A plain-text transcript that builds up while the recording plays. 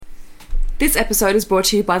This episode is brought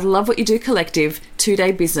to you by the Love What You Do Collective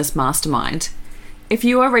 2-day business mastermind. If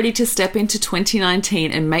you are ready to step into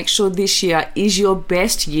 2019 and make sure this year is your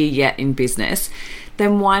best year yet in business,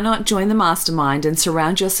 then why not join the mastermind and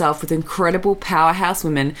surround yourself with incredible powerhouse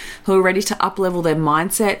women who are ready to uplevel their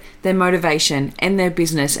mindset, their motivation, and their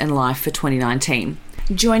business and life for 2019.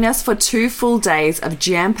 Join us for 2 full days of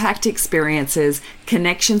jam-packed experiences,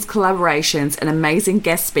 connections, collaborations, and amazing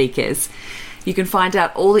guest speakers. You can find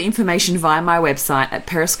out all the information via my website at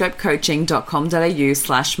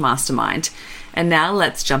periscopecoaching.com.au/mastermind. And now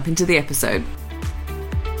let's jump into the episode.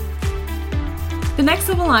 The Next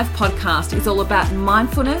Level Life podcast is all about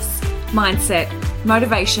mindfulness, mindset,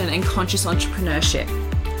 motivation, and conscious entrepreneurship.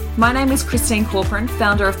 My name is Christine Corcoran,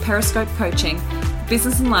 founder of Periscope Coaching,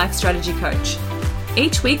 business and life strategy coach.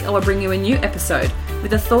 Each week, I will bring you a new episode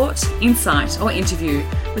with a thought, insight, or interview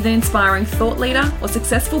with an inspiring thought leader or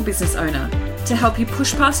successful business owner to help you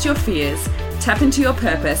push past your fears, tap into your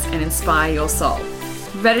purpose, and inspire your soul.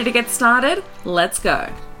 Ready to get started? Let's go.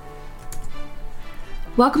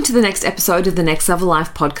 Welcome to the next episode of the Next Level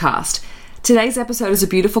Life podcast. Today's episode is a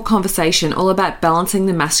beautiful conversation all about balancing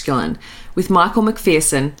the masculine with Michael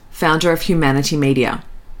McPherson, founder of huMANity Media.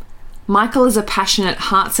 Michael is a passionate,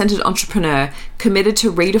 heart-centered entrepreneur committed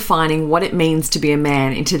to redefining what it means to be a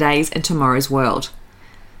man in today's and tomorrow's world.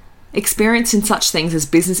 Experienced in such things as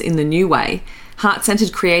business in the new way,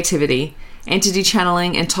 heart-centered creativity, entity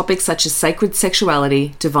channeling, and topics such as sacred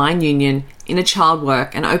sexuality, divine union, inner child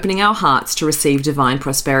work, and opening our hearts to receive divine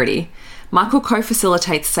prosperity, Michael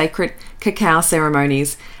co-facilitates sacred cacao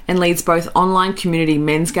ceremonies and leads both online community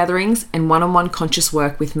men's gatherings and one-on-one conscious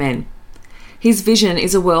work with men. His vision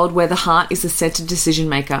is a world where the heart is the centered decision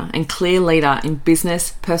maker and clear leader in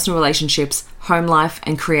business, personal relationships, home life,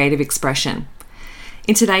 and creative expression.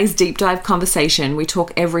 In today's deep dive conversation, we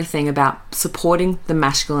talk everything about supporting the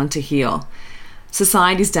masculine to heal,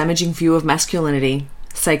 society's damaging view of masculinity,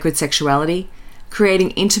 sacred sexuality, creating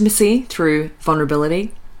intimacy through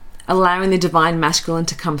vulnerability, allowing the divine masculine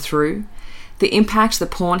to come through, the impact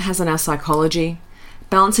that porn has on our psychology,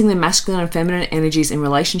 balancing the masculine and feminine energies in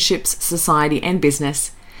relationships, society, and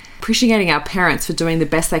business, appreciating our parents for doing the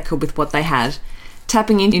best they could with what they had,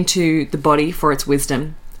 tapping into the body for its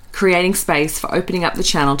wisdom, creating space for opening up the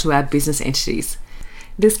channel to our business entities.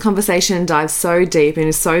 This conversation dives so deep and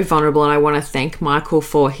is so vulnerable, and I want to thank Michael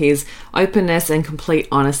for his openness and complete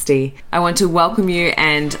honesty. I want to welcome you,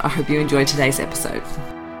 and I hope you enjoyed today's episode.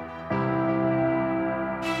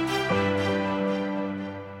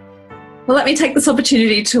 Well, let me take this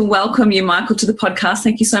opportunity to welcome you, Michael, to the podcast.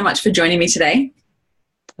 Thank you so much for joining me today.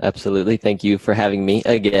 Absolutely. Thank you for having me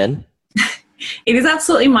again. It is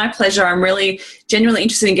absolutely my pleasure. I'm really genuinely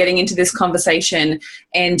interested in getting into this conversation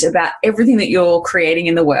and about everything that you're creating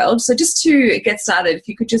in the world. So just to get started, if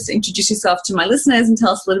you could just introduce yourself to my listeners and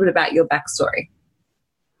tell us a little bit about your backstory.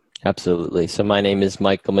 Absolutely. So my name is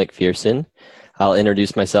Michael McPherson. I'll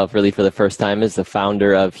introduce myself really for the first time as the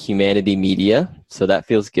founder of huMANity Media. So that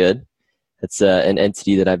feels good. It's an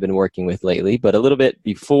entity that I've been working with lately. But a little bit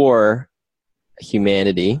before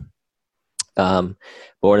huMANity,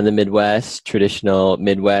 born in the Midwest, traditional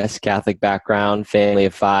Midwest Catholic background, family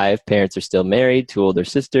of 5. Parents are still married, 2 older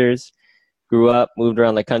sisters. Grew up, moved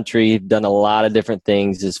around the country, done a lot of different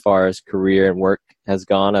things as far as career and work has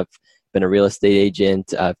gone. I've been a real estate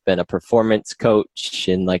agent. I've been a performance coach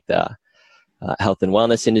in like the health and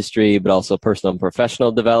wellness industry, but also personal and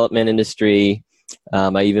professional development industry.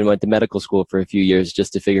 I even went to medical school for a few years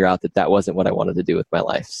just to figure out that wasn't what I wanted to do with my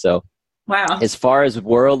life. So wow. As far as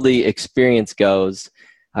worldly experience goes,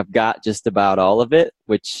 I've got just about all of it,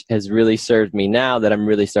 which has really served me now that I'm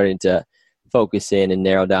really starting to focus in and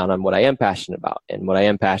narrow down on what I am passionate about. And what I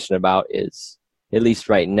am passionate about is, at least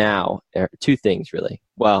right now, 2 things really.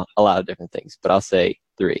 Well, a lot of different things, but I'll say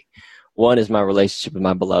 3. 1 is my relationship with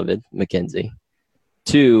my beloved, Mackenzie.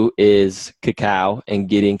 2 is cacao and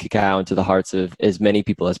getting cacao into the hearts of as many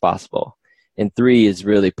people as possible. And 3 is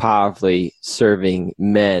really powerfully serving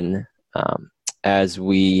men as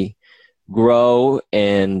we grow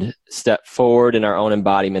and step forward in our own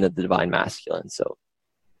embodiment of the divine masculine. So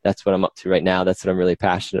that's what I'm up to right now. That's what I'm really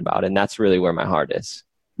passionate about. And that's really where my heart is.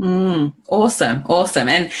 Awesome.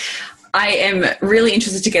 And I am really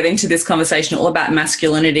interested to get into this conversation all about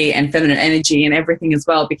masculinity and feminine energy and everything as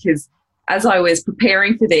well, because as I was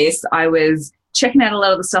preparing for this, I was checking out a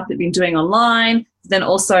lot of the stuff that I've been doing online, then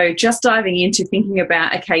also just diving into thinking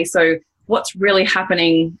about, okay, so what's really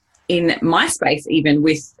happening in my space, even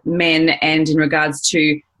with men, and in regards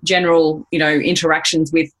to general,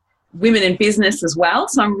 interactions with women in business as well.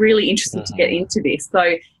 So I'm really interested to get into this.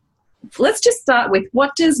 So let's just start with,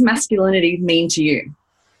 what does masculinity mean to you?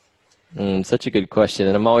 Such a good question.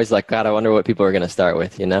 And I'm always like, God, I wonder what people are going to start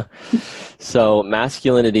with, you know? So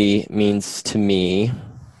masculinity means to me,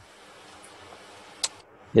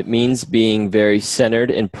 it means being very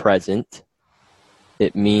centered and present.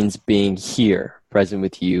 It means being here, present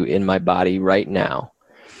with you in my body right now.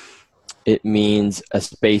 It means a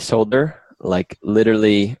space holder, like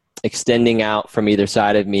literally extending out from either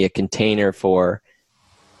side of me, a container for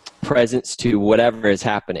presence to whatever is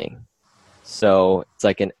happening. So it's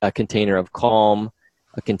like a container of calm,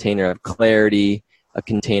 a container of clarity, a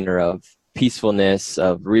container of peacefulness,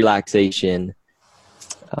 of relaxation.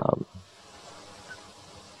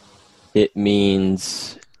 It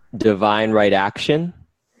means divine right action,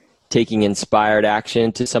 taking inspired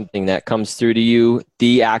action to something that comes through to you,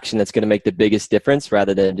 the action that's going to make the biggest difference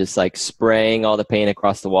rather than just like spraying all the paint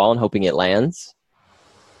across the wall and hoping it lands.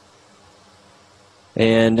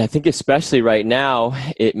 And I think especially right now,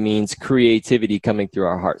 it means creativity coming through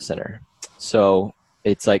our heart center. So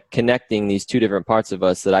it's like connecting these two different parts of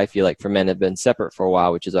us that I feel like for men have been separate for a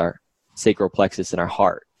while, which is our sacral plexus and our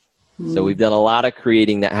heart. So we've done a lot of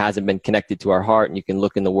creating that hasn't been connected to our heart, and you can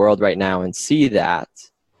look in the world right now and see that.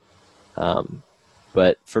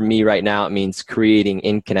 But for me right now, it means creating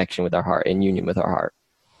in connection with our heart, in union with our heart.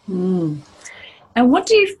 And what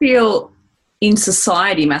do you feel in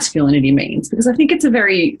society masculinity means? Because I think it's a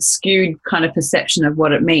very skewed kind of perception of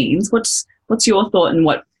what it means. What's your thought on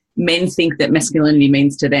what men think that masculinity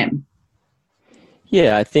means to them?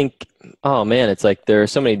 Yeah, I think, oh man, it's like there are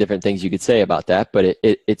so many different things you could say about that, but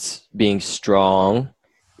it's being strong,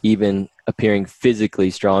 even appearing physically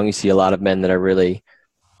strong. You see a lot of men that are really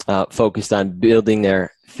focused on building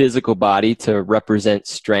their physical body to represent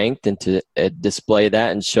strength and to display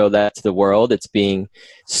that and show that to the world. It's being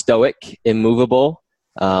stoic, immovable,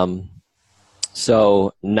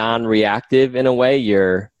 so non-reactive in a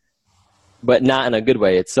way, but not in a good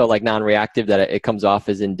way. It's so like non-reactive that it comes off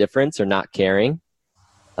as indifference or not caring.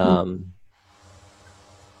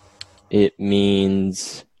 It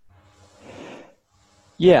means,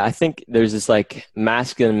 yeah, I think there's this like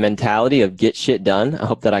masculine mentality of get shit done. I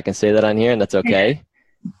hope that I can say that on here and that's okay.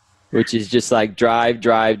 Which is just like drive,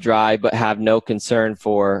 but have no concern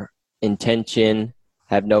for intention,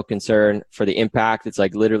 have no concern for the impact. It's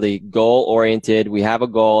like literally goal oriented. We have a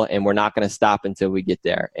goal and we're not going to stop until we get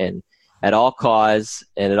there. And at all costs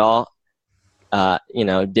and at all,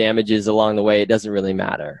 damages along the way, it doesn't really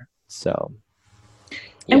matter. So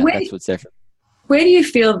yeah, that's what's different. Where do you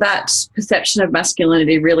feel that perception of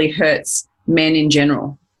masculinity really hurts men in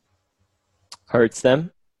general? Hurts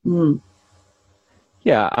them?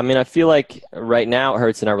 Yeah, I mean, I feel like right now it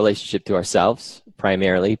hurts in our relationship to ourselves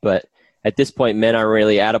primarily, but at this point, men are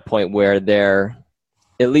really at a point where they're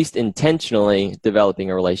at least intentionally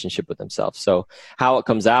developing a relationship with themselves. So how it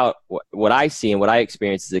comes out, what I see and what I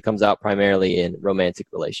experience is it comes out primarily in romantic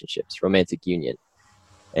relationships, romantic union.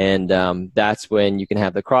 And that's when you can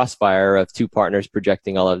have the crossfire of two partners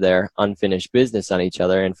projecting all of their unfinished business on each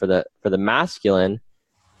other. And for the masculine,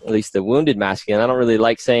 at least the wounded masculine, I don't really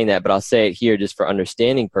like saying that, but I'll say it here just for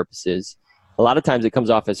understanding purposes. A lot of times it comes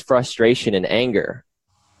off as frustration and anger.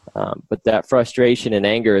 But that frustration and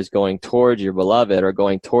anger is going towards your beloved or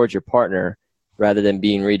going towards your partner rather than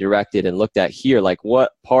being redirected and looked at here, like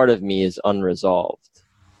what part of me is unresolved?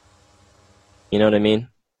 You know what I mean?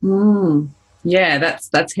 Yeah,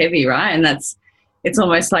 that's heavy, right? And it's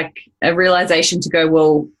almost like a realization to go,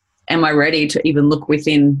 well, am I ready to even look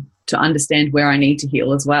within to understand where I need to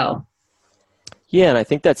heal as well? Yeah, and I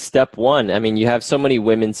think that's step one. I mean, you have so many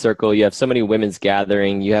women's circle, you have so many women's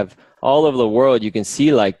gathering, you have all over the world, you can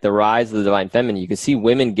see like the rise of the divine feminine. You can see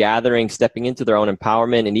women gathering, stepping into their own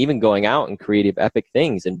empowerment, and even going out and creative, epic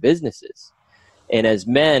things and businesses. And as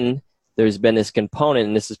men, there's been this component,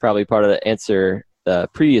 and this is probably part of the answer the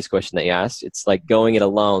previous question that you asked. It's like going it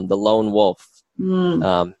alone, the lone wolf.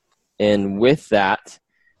 And with that,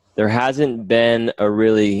 there hasn't been a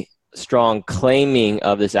really strong claiming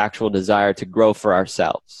of this actual desire to grow for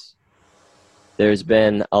ourselves. There's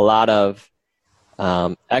been a lot of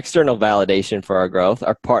external validation for our growth.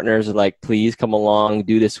 Our partners are like, please come along,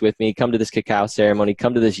 do this with me, come to this cacao ceremony,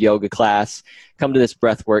 come to this yoga class, come to this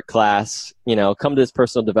breathwork class, come to this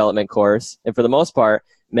personal development course. And for the most part,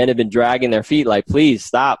 men have been dragging their feet like, please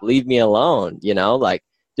stop, leave me alone, like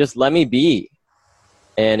just let me be.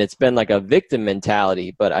 And it's been like a victim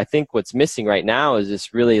mentality. But I think what's missing right now is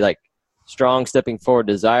this really like strong stepping forward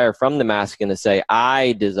desire from the masculine to say,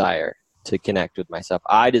 I desire to connect with myself.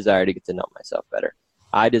 I desire to get to know myself better.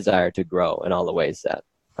 I desire to grow in all the ways that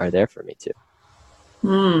are there for me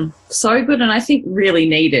too. So good. And I think really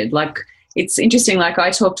needed. Like, it's interesting. Like,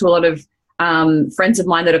 I talk to a lot of friends of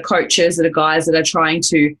mine that are coaches, that are guys that are trying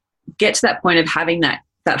to get to that point of having that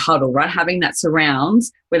huddle, right? Having that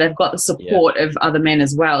surrounds where they've got the support of other men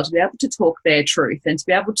as well to be able to talk their truth and to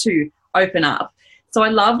be able to open up. So I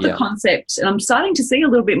love the concept, and I'm starting to see a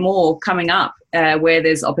little bit more coming up where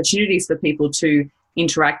there's opportunities for people to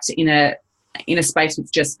interact in a space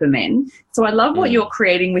that's just for men. So I love what you're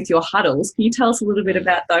creating with your huddles. Can you tell us a little bit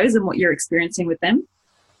about those and what you're experiencing with them?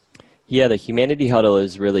 Yeah, the huMANity Huddle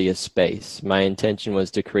is really a space. My intention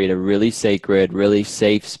was to create a really sacred, really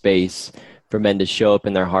safe space for men to show up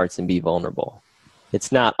in their hearts and be vulnerable.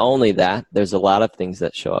 It's not only that, there's a lot of things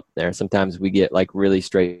that show up there. Sometimes we get like really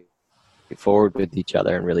straightforward with each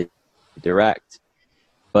other and really direct,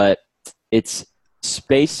 but it's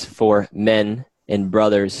space for men and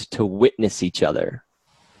brothers to witness each other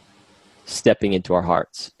stepping into our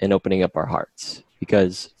hearts and opening up our hearts.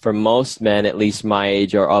 Because for most men, at least my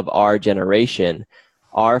age or of our generation,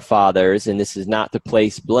 our fathers, and this is not to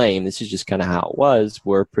place blame, this is just kind of how it was,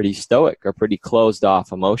 were pretty stoic or pretty closed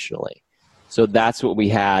off emotionally. So that's what we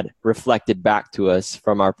had reflected back to us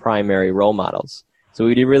from our primary role models. So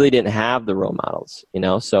we really didn't have the role models, you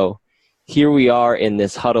know? So here we are in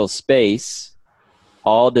this huddle space,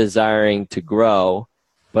 all desiring to grow,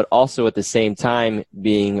 but also at the same time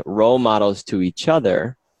being role models to each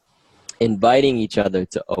other, inviting each other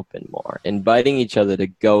to open more, inviting each other to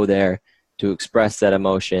go there, to express that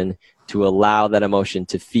emotion, to allow that emotion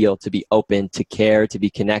to feel, to be open, to care, to be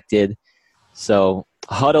connected. So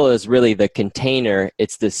huddle is really the container.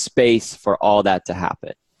 It's the space for all that to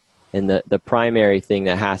happen. And the primary thing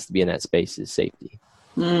that has to be in that space is safety.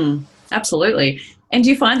 Absolutely. And do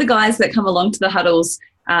you find the guys that come along to the huddles,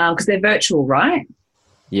 because they're virtual, right?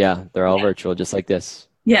 Yeah, they're all virtual, just like this.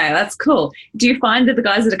 Yeah, that's cool. Do you find that the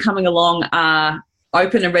guys that are coming along are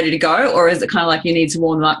open and ready to go, or is it kind of like you need to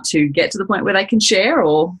warm them up to get to the point where they can share?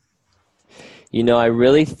 Or, you know, I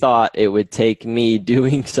really thought it would take me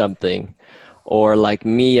doing something, or like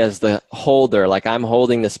me as the holder, like I'm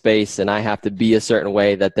holding the space and I have to be a certain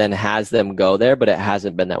way that then has them go there, but it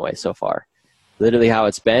hasn't been that way so far. Literally how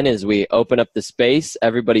it's been is we open up the space,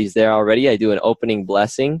 everybody's there already. I do an opening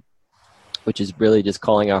blessing, which is really just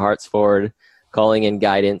calling our hearts forward, calling in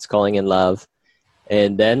guidance, calling in love.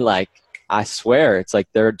 And then like, I swear, it's like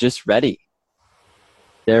they're just ready.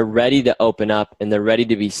 They're ready to open up, and they're ready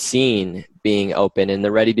to be seen being open, and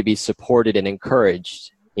they're ready to be supported and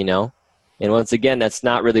encouraged, you know? And once again, that's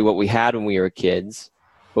not really what we had when we were kids,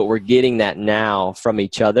 but we're getting that now from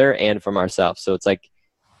each other and from ourselves. So it's like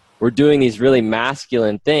we're doing these really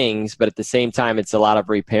masculine things, but at the same time, it's a lot of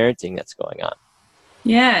reparenting that's going on.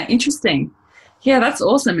 Yeah, interesting. Yeah, that's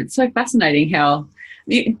awesome. It's so fascinating how...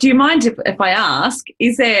 Do you mind if I ask,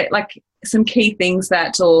 is there like some key things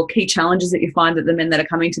or key challenges that you find that the men that are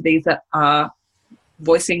coming to these that are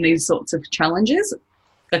voicing these sorts of challenges?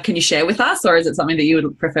 Can you share with us, or is it something that you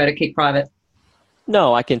would prefer to keep private?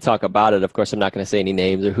 No, I can talk about it. Of course, I'm not going to say any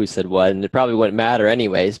names or who said what, and it probably wouldn't matter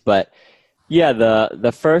anyways. But yeah,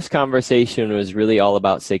 the first conversation was really all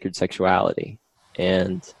about sacred sexuality.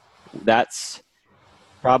 And that's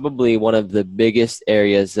probably one of the biggest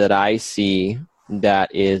areas that I see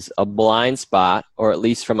that is a blind spot, or at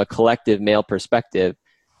least from a collective male perspective.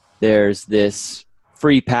 There's this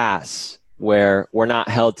free pass where we're not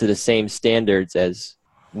held to the same standards as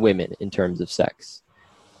women in terms of sex.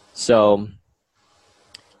 So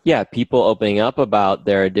yeah, people opening up about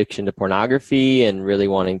their addiction to pornography and really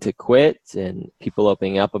wanting to quit, and people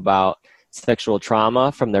opening up about sexual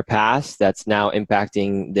trauma from their past that's now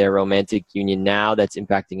impacting their romantic union now, that's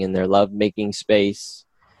impacting in their lovemaking space.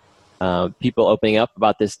 People opening up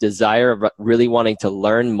about this desire of really wanting to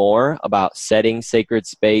learn more about setting sacred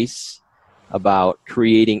space, about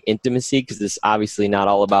creating intimacy, because this is obviously not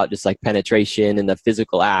all about just like penetration and the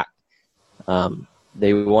physical act.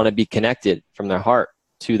 They want to be connected from their heart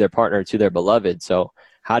to their partner, to their beloved. So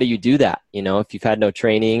how do you do that? You know, if you've had no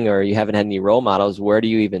training or you haven't had any role models, where do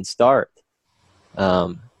you even start?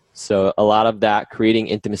 So a lot of that, creating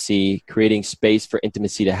intimacy, creating space for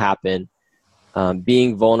intimacy to happen,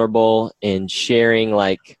 being vulnerable and sharing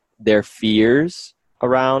like their fears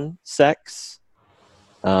around sex,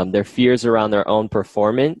 their fears around their own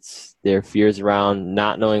performance, their fears around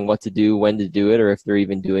not knowing what to do, when to do it, or if they're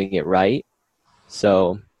even doing it right.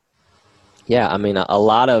 So yeah, I mean, a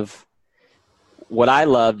lot of what I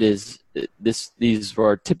loved is these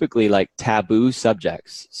were typically like taboo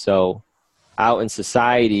subjects. So out in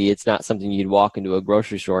society, it's not something you'd walk into a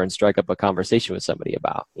grocery store and strike up a conversation with somebody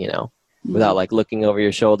about, you know, without like looking over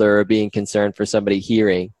your shoulder or being concerned for somebody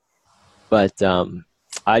hearing. But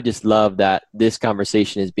I just love that this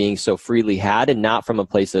conversation is being so freely had, and not from a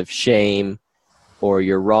place of shame or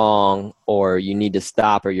you're wrong or you need to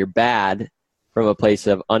stop or you're bad, from a place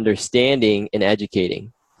of understanding and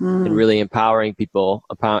educating and really empowering people,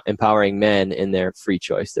 empowering men in their free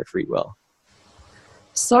choice, their free will.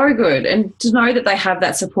 So good. And to know that they have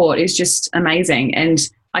that support is just amazing. And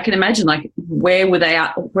I can imagine, like,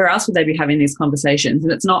 where else would they be having these conversations?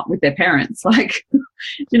 And it's not with their parents. Like,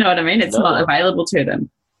 you know what I mean? It's not available to them.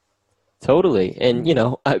 Totally. And, you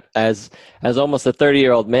know, as almost a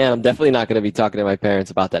 30-year-old man, I'm definitely not going to be talking to my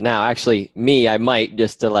parents about that now. Actually, I might,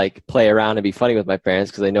 just to like play around and be funny with my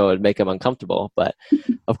parents because I know it would make them uncomfortable. But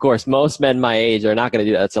of course, most men my age are not going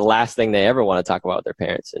to do that. It's the last thing they ever want to talk about with their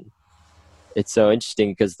parents. And it's so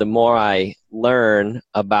interesting because the more I learn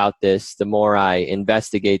about this, the more I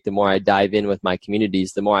investigate, the more I dive in with my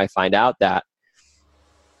communities, the more I find out that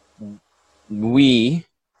we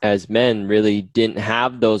as men really didn't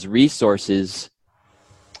have those resources,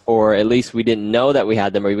 or at least we didn't know that we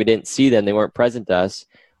had them, or we didn't see them. They weren't present to us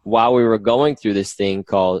while we were going through this thing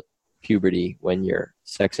called puberty, when your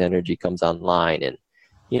sex energy comes online. And,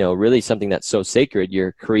 you know, really something that's so sacred,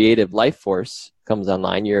 your creative life force comes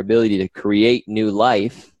online, your ability to create new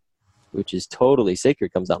life, which is totally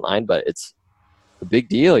sacred, comes online, but it's a big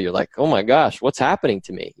deal. You're like, oh my gosh, what's happening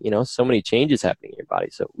to me? You know, so many changes happening in your body.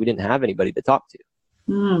 So we didn't have anybody to talk to.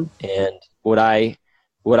 And what I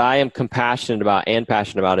am compassionate about and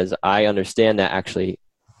passionate about is I understand that actually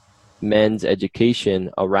men's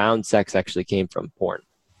education around sex actually came from porn,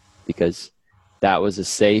 because that was a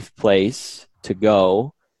safe place to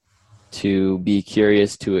go to be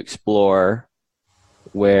curious, to explore,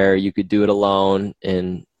 where you could do it alone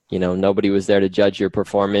and, you know, nobody was there to judge your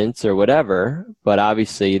performance or whatever. But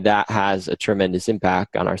obviously that has a tremendous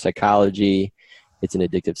impact on our psychology. It's an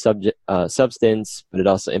addictive substance, but it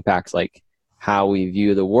also impacts like how we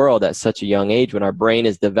view the world at such a young age when our brain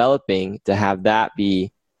is developing. To have that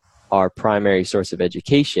be our primary source of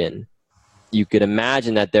education, you could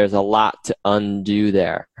imagine that there's a lot to undo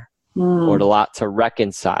there, or a lot to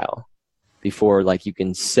reconcile before like you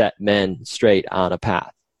can set men straight on a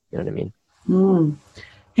path. You know what I mean?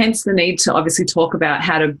 Hence the need to obviously talk about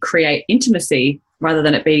how to create intimacy rather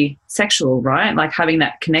than it be sexual, right? Like having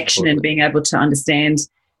that connection and being able to understand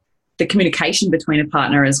the communication between a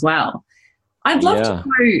partner as well. I'd love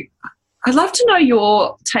to know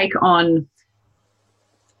your take on,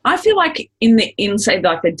 I feel like in say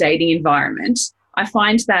like the dating environment, I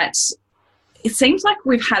find that it seems like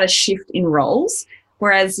we've had a shift in roles.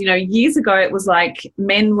 Whereas, you know, years ago it was like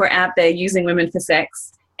men were out there using women for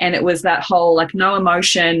sex, and it was that whole like no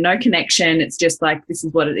emotion, no connection. It's just like, this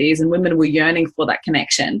is what it is. And women were yearning for that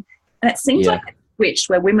connection. And it seems like it switched,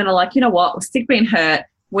 where women are like, you know what, we're sick being hurt.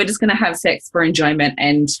 We're just going to have sex for enjoyment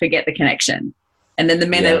and forget the connection. And then the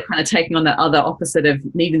men are kind of taking on that other opposite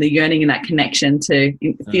of needing the yearning and that connection to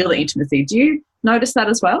feel the intimacy. Do you notice that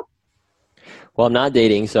as well? Well, I'm not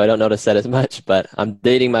dating, so I don't notice that as much, but I'm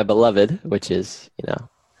dating my beloved, which is, you know,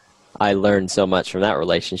 I learned so much from that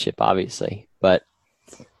relationship, obviously. But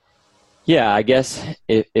yeah, I guess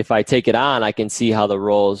if I take it on, I can see how the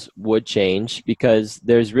roles would change, because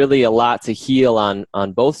there's really a lot to heal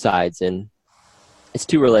on both sides. And it's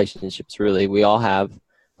two relationships, really. We all have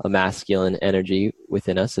a masculine energy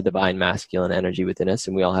within us, a divine masculine energy within us,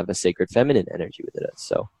 and we all have a sacred feminine energy within us.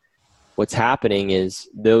 So what's happening is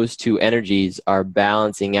those two energies are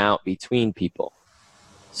balancing out between people.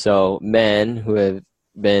 So men who have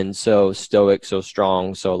been so stoic, so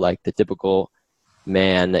strong, so like the typical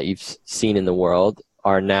man that you've seen in the world,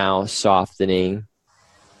 are now softening,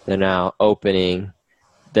 they're now opening,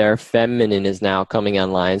 their feminine is now coming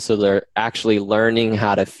online. So they're actually learning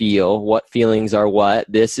how to feel what feelings are what.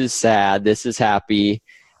 This is sad, this is happy,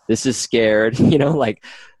 this is scared, you know, like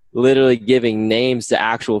literally giving names to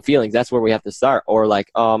actual feelings. That's where we have to start. Or like,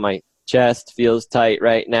 oh, my chest feels tight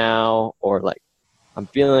right now, or like I'm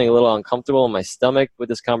feeling a little uncomfortable in my stomach with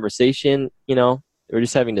this conversation. You know, we're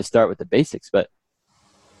just having to start with the basics. But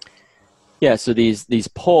yeah, so these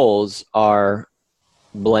poles are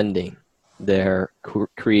blending. They're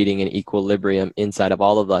creating an equilibrium inside of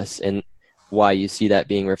all of us. And why you see that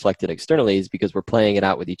being reflected externally is because we're playing it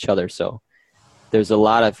out with each other. So there's a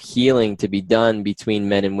lot of healing to be done between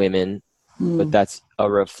men and women, but that's a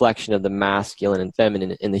reflection of the masculine and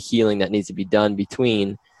feminine, and the healing that needs to be done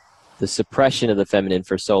between the suppression of the feminine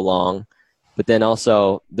for so long, but then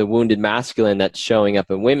also the wounded masculine that's showing up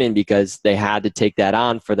in women because they had to take that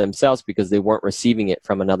on for themselves because they weren't receiving it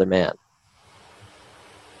from another man.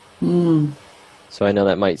 So I know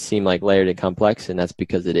that might seem like layered and complex, and that's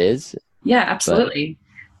because it is. Yeah, absolutely.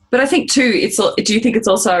 But I think too, do you think it's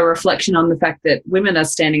also a reflection on the fact that women are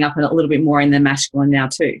standing up a little bit more in their masculine now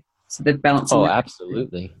too? So they're balancing. Oh,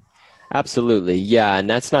 absolutely. Absolutely. Yeah. And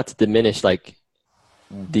that's not to diminish like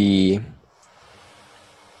the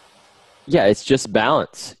Yeah, it's just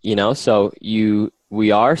balance, so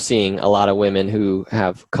we are seeing a lot of women who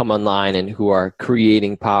have come online and who are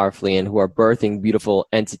creating powerfully and who are birthing beautiful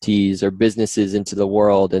entities or businesses into the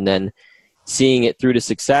world, and then seeing it through to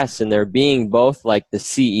success, and they're being both like the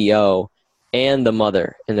CEO and the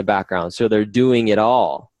mother in the background. So they're doing it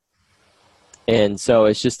all. And so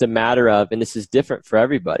it's just a matter of, and this is different for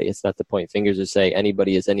everybody. It's not to point fingers or say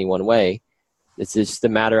anybody is any one way. It's just a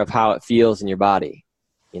matter of how it feels in your body.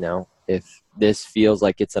 If this feels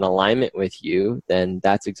like it's in alignment with you, then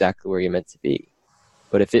that's exactly where you're meant to be.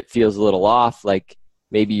 But if it feels a little off, like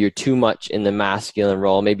maybe you're too much in the masculine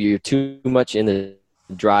role, maybe you're too much in the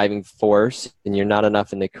driving force and you're not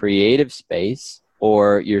enough in the creative space,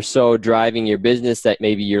 or you're so driving your business that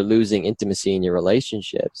maybe you're losing intimacy in your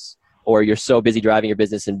relationships, or you're so busy driving your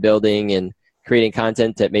business and building and creating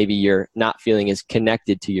content that maybe you're not feeling as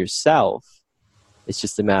connected to yourself. It's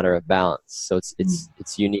just a matter of balance. So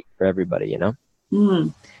it's unique for everybody,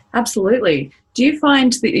 Absolutely. Do you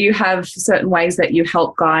find that you have certain ways that you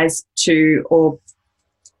help guys to, or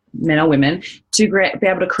men or women, to be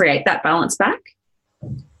able to create that balance back?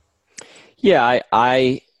 Yeah,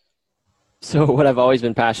 so what I've always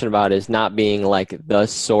been passionate about is not being like the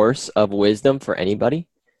source of wisdom for anybody.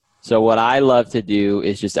 So what I love to do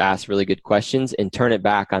is just ask really good questions and turn it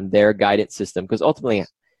back on their guidance system, because ultimately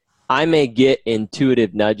I may get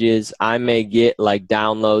intuitive nudges. I may get like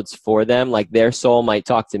downloads for them. Like their soul might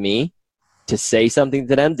talk to me to say something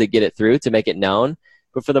to them, to get it through, to make it known.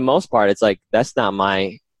 But for the most part, it's like, that's not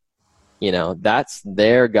my, that's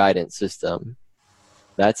their guidance system.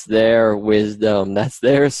 That's their wisdom. That's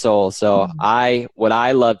their soul. So what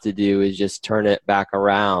I love to do is just turn it back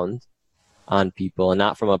around on people, and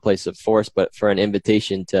not from a place of force, but for an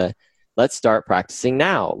invitation to, let's start practicing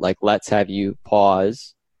now. Like, let's have you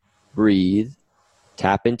pause, breathe,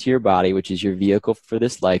 tap into your body, which is your vehicle for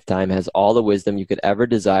this lifetime, has all the wisdom you could ever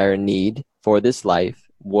desire and need for this life.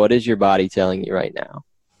 What is your body telling you right now?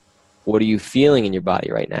 What are you feeling in your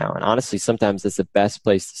body right now? And honestly, sometimes that's the best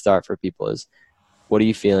place to start for people is, what are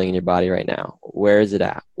you feeling in your body right now? Where is it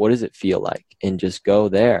at? What does it feel like? And just go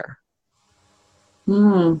there.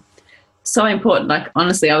 So important. Like,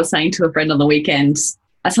 honestly, I was saying to a friend on the weekend,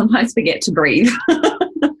 I sometimes forget to breathe.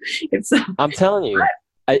 I'm telling you.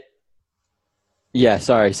 Yeah,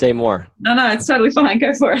 sorry, say more. No, it's totally fine.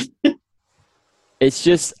 Go for it. It's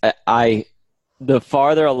just, the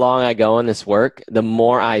farther along I go in this work, the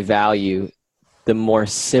more I value the more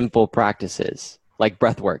simple practices, like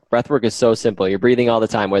breath work. Breath work is so simple. You're breathing all the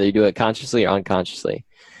time, whether you do it consciously or unconsciously.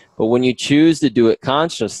 But when you choose to do it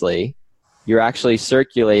consciously, you're actually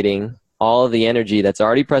circulating all of the energy that's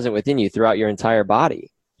already present within you throughout your entire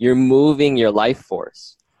body. You're moving your life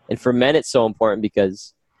force. And for men, it's so important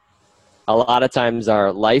because a lot of times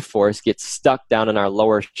our life force gets stuck down in our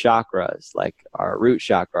lower chakras, like our root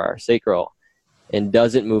chakra, our sacral, and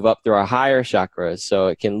doesn't move up through our higher chakras. So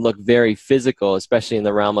it can look very physical, especially in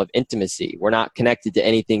the realm of intimacy. We're not connected to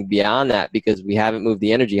anything beyond that because we haven't moved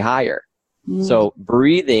the energy higher. So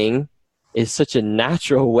breathing is such a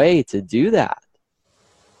natural way to do that.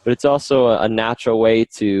 But it's also a natural way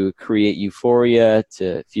to create euphoria,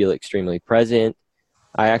 to feel extremely present.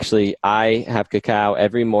 I have cacao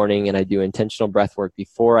every morning, and I do intentional breath work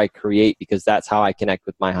before I create, because that's how I connect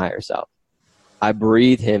with my higher self. I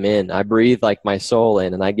breathe him in. I breathe like my soul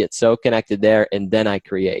in, and I get so connected there, and then I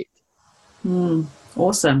create.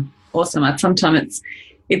 Awesome. Sometimes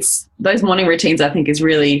it's those morning routines, I think, is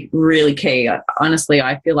really, really key. Honestly,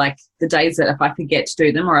 I feel like the days that if I forget to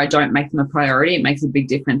do them or I don't make them a priority, it makes a big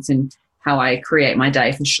difference in how I create my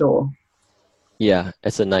day, for sure. Yeah,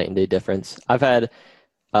 it's a night and day difference. I've had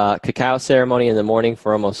cacao ceremony in the morning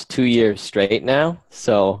for almost 2 years straight now.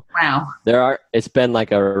 So wow, it's been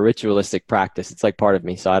like a ritualistic practice. It's like part of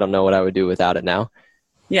me. So I don't know what I would do without it now.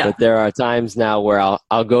 Yeah. But there are times now where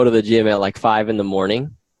I'll go to the gym at like 5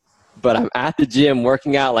 a.m, but I'm at the gym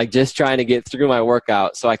working out, like just trying to get through my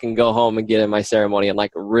workout so I can go home and get in my ceremony and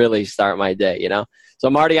like really start my day, So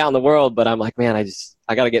I'm already out in the world, but I'm like, man,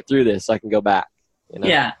 I got to get through this so I can go back.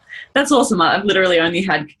 Yeah, that's awesome. I've literally only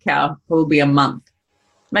had cacao probably a month.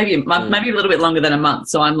 Maybe a month, maybe a little bit longer than a month.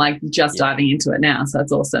 So I'm like just diving into it now. So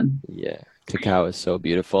that's awesome. Yeah. Cacao is so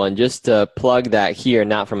beautiful. And just to plug that here,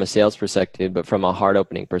 not from a sales perspective, but from a heart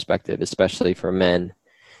opening perspective, especially for men,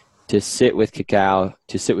 to sit with cacao,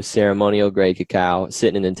 to sit with ceremonial grade cacao, sit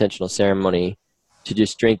in an intentional ceremony, to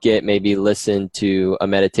just drink it, maybe listen to a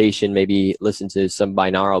meditation, maybe listen to some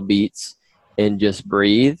binaural beats and just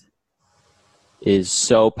breathe, is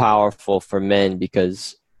so powerful for men,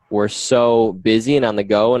 because we're so busy and on the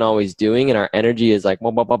go and always doing, and our energy is like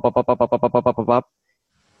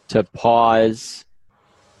to pause,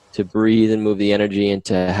 to breathe and move the energy and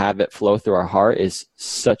to have it flow through our heart is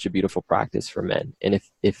such a beautiful practice for men. And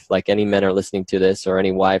if like any men are listening to this, or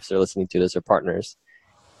any wives are listening to this, or partners,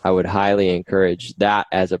 I would highly encourage that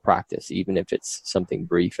as a practice, even if it's something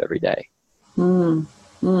brief every day.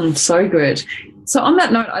 So good. So on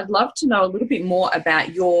that note, I'd love to know a little bit more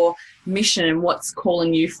about your mission and what's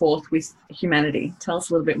calling you forth with huMANity. Tell us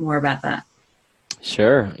a little bit more about that.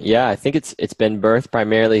 Sure. Yeah, I think it's been birthed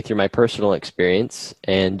primarily through my personal experience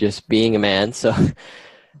and just being a man. So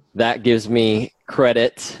that gives me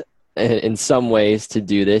credit in some ways to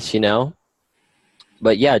do this,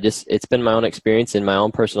 But yeah, just it's been my own experience and my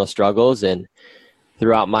own personal struggles, and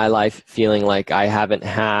throughout my life feeling like I haven't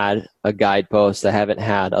had a guidepost, I haven't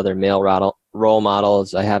had other male role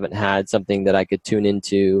models, I haven't had something that I could tune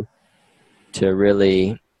into to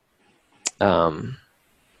really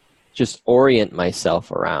just orient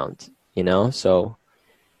myself around, So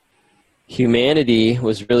huMANity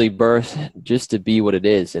was really birthed just to be what it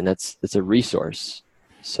is, and it's a resource.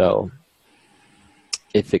 So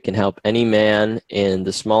if it can help any man in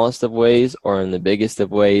the smallest of ways or in the biggest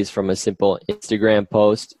of ways, from a simple Instagram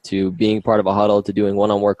post to being part of a huddle to doing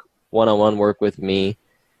one-on-one work with me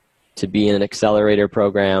to be in an accelerator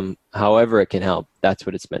program, however it can help, that's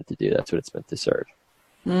what it's meant to do. That's what it's meant to serve.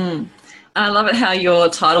 I love it how your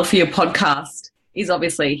title for your podcast is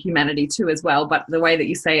obviously huMANity too as well, but the way that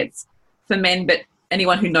you say it's for men, but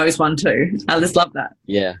anyone who knows one too. I just love that.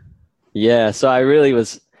 Yeah. So I really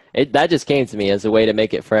that just came to me as a way to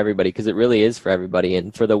make it for everybody, because it really is for everybody.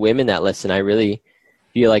 And for the women that listen, I really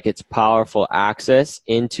feel like it's powerful access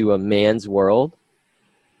into a man's world,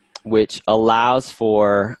 which allows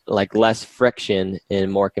for like less friction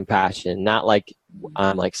and more compassion. Not like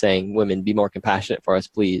I'm like saying, women, be more compassionate for us,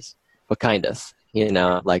 please, but kind of,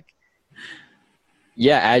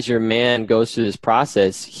 as your man goes through this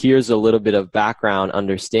process, here's a little bit of background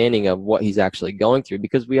understanding of what he's actually going through,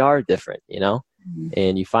 because we are different,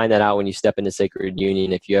 And you find that out when you step into sacred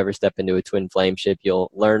union. If you ever step into a twin flame ship,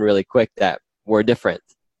 you'll learn really quick that we're different.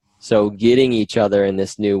 So getting each other in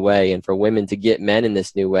this new way, and for women to get men in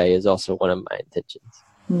this new way, is also one of my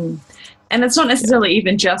intentions. And it's not necessarily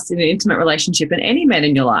even just in an intimate relationship, in any men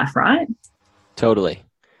in your life, right? Totally.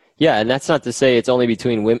 Yeah, and that's not to say it's only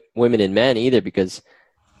between women and men either, because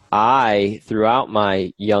I, throughout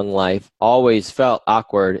my young life, always felt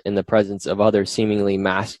awkward in the presence of other seemingly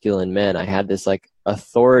masculine men. I had this like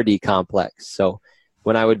authority complex. So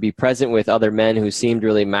when I would be present with other men who seemed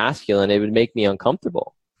really masculine, it would make me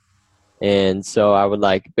uncomfortable. And so I would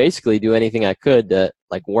like basically do anything I could to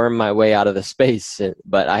like worm my way out of the space.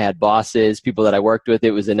 But I had bosses, people that I worked with,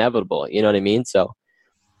 it was inevitable. You know what I mean? So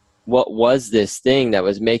what was this thing that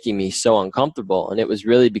was making me so uncomfortable? And it was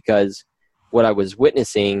really because what I was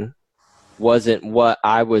witnessing wasn't what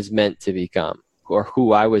I was meant to become or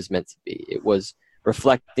who I was meant to be. It was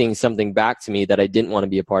reflecting something back to me that I didn't want to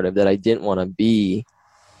be a part of, that I didn't want to be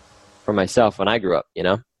for myself when I grew up,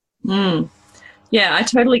 Yeah, I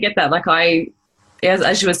totally get that. Like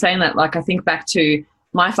as you were saying that, like I think back to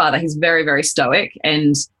my father. He's very, very stoic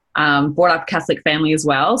and brought up Catholic family as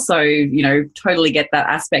well. So, totally get that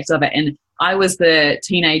aspect of it. And I was the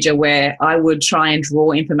teenager where I would try and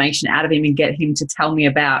draw information out of him and get him to tell me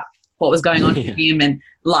about what was going on with him and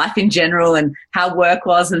life in general and how work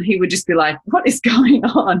was. And he would just be like, what is going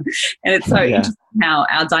on? And it's so interesting how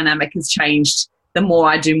our dynamic has changed the more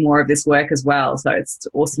I do more of this work as well. So it's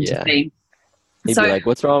awesome to see. He'd be like,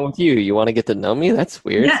 what's wrong with you? You want to get to know me? That's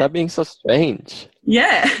weird. Yeah. Stop being so strange.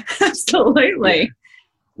 Yeah, absolutely.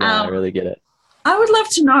 Yeah. No, I really get it. I would love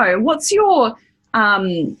to know, what's your,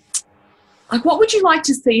 what would you like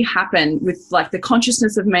to see happen with like the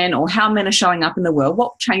consciousness of men, or how men are showing up in the world?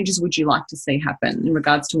 What changes would you like to see happen in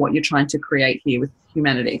regards to what you're trying to create here with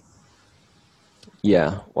huMANity?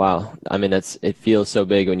 Yeah. Wow. I mean, it feels so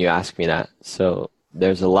big when you ask me that. So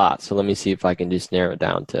there's a lot. So let me see if I can just narrow it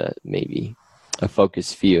down to maybe a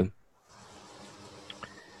focused few.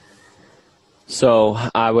 So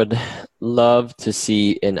I would love to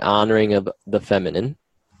see an honoring of the feminine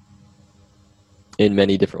in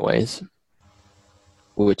many different ways,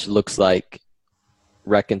 which looks like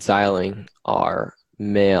reconciling our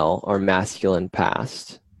male or masculine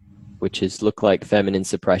past, which is look like feminine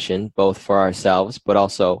suppression, both for ourselves, but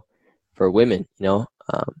also for women,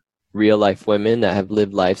 real life women that have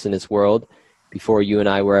lived lives in this world before you and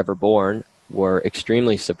I were ever born were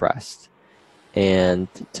extremely suppressed. And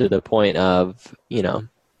to the point of, not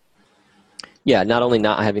only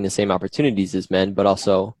not having the same opportunities as men, but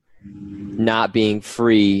also not being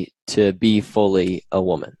free to be fully a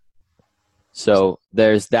woman. So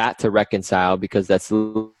there's that to reconcile, because that's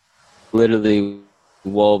literally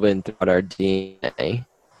woven throughout our DNA.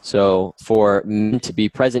 So for men to be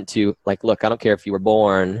present to, like, look, I don't care if you were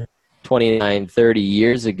born 29, 30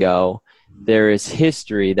 years ago, there is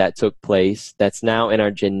history that took place that's now in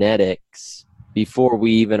our genetics before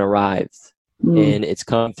we even arrived. And it's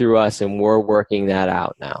come through us, and we're working that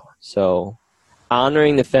out now. So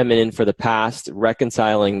honoring the feminine for the past,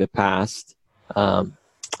 reconciling the past,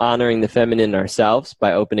 honoring the feminine in ourselves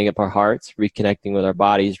by opening up our hearts, reconnecting with our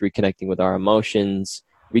bodies, reconnecting with our emotions,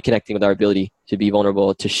 reconnecting with our ability to be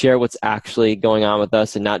vulnerable, to share what's actually going on with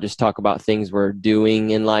us and not just talk about things we're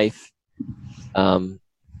doing in life. So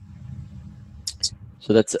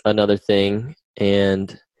that's another thing.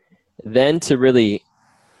 And then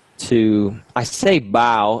I say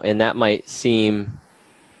bow, and that might seem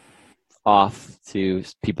off to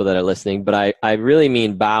people that are listening, but I really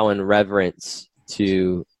mean bow in reverence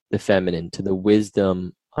to the feminine, to the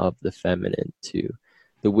wisdom of the feminine, to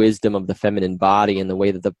the wisdom of the feminine body and the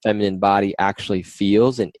way that the feminine body actually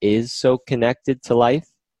feels and is so connected to life,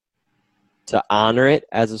 to honor it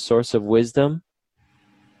as a source of wisdom,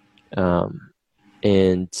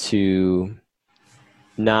 and to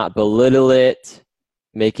not belittle it,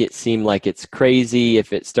 make it seem like it's crazy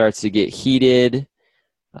if it starts to get heated.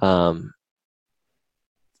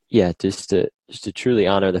 Just to truly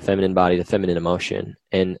honor the feminine body, the feminine emotion,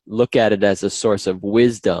 and look at it as a source of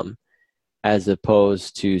wisdom as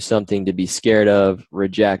opposed to something to be scared of,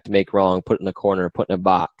 reject, make wrong, put in a corner, put in a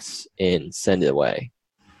box, and send it away.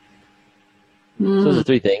 So those are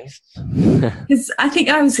three things. Because I think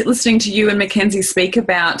I was listening to you and Mackenzie speak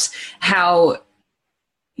about how,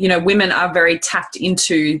 women are very tapped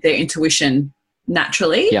into their intuition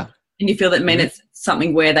naturally. Yeah. And you feel that men, it's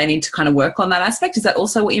something where they need to kind of work on that aspect. Is that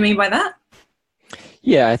also what you mean by that?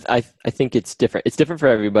 Yeah, I think it's different. It's different for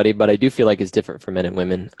everybody, but I do feel like it's different for men and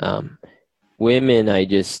women. Women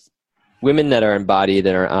that are embodied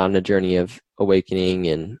and are on a journey of awakening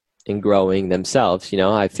and growing themselves,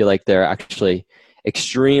 I feel like they're actually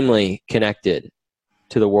extremely connected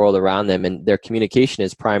to the world around them, and their communication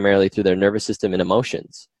is primarily through their nervous system and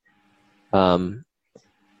emotions.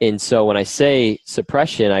 And so when I say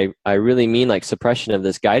suppression, I really mean like suppression of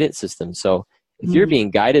this guidance system. So if you're being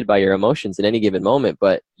guided by your emotions in any given moment,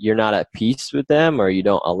 but you're not at peace with them or you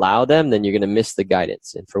don't allow them, then you're going to miss the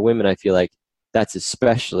guidance. And for women, I feel like that's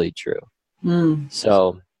especially true.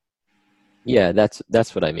 So yeah,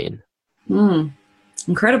 that's what I mean.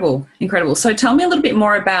 Incredible. So tell me a little bit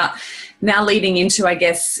more about, now leading into, I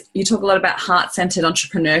guess, you talk a lot about heart-centered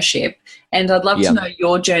entrepreneurship, and I'd love to know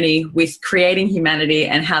your journey with creating huMANity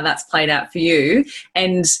and how that's played out for you.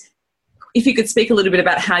 And if you could speak a little bit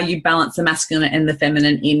about how you balance the masculine and the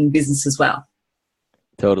feminine in business as well.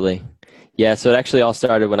 Totally. Yeah, so it actually all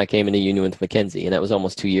started when I came into union with Mackenzie, and that was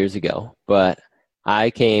almost 2 years ago. But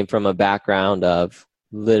I came from a background of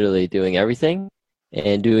literally doing everything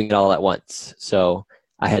and doing it all at once. So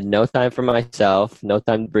I had no time for myself, no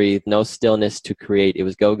time to breathe, no stillness to create. It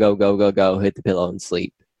was go, go, go, go, go, hit the pillow and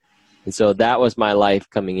sleep. And so that was my life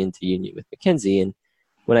coming into union with Mackenzie. And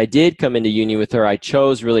when I did come into union with her, I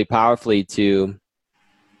chose really powerfully to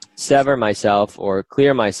sever myself or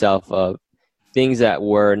clear myself of things that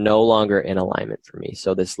were no longer in alignment for me.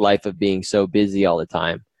 So this life of being so busy all the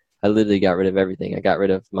time, I literally got rid of everything. I got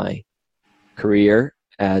rid of my career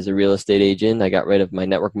as a real estate agent. I got rid of my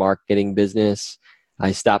network marketing business.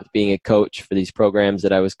 I stopped being a coach for these programs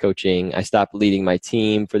that I was coaching. I stopped leading my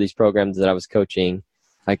team for these programs that I was coaching.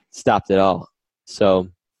 I stopped it all. So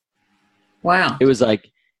wow, it was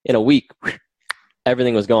like in a week,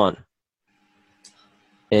 everything was gone.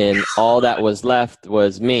 And all that was left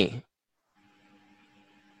was me.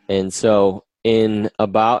 And so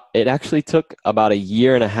it actually took about 1.5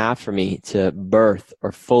 years for me to birth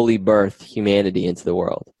or fully birth huMANity into the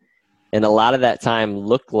world. And a lot of that time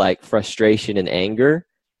looked like frustration and anger,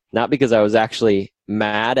 not because I was actually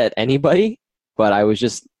mad at anybody, but I was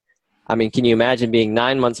just, can you imagine being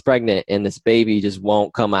 9 months pregnant and this baby just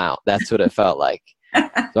won't come out? That's what it felt like.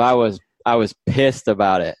 So I was pissed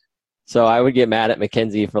about it. So I would get mad at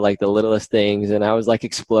Mackenzie for like the littlest things, and I was like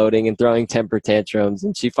exploding and throwing temper tantrums.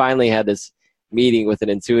 And she finally had this meeting with an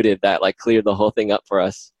intuitive that like cleared the whole thing up for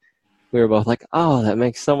us. We were both like, oh, that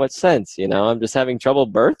makes so much sense. I'm just having trouble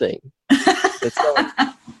birthing. It's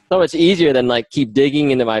so much easier than like keep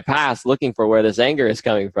digging into my past looking for where this anger is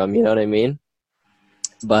coming from. You know what I mean?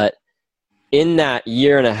 But in that 1.5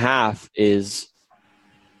 years is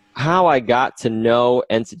how I got to know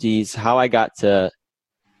entities, how I got to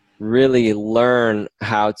really learn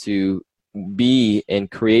how to be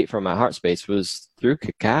and create from my heart space was through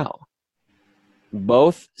cacao.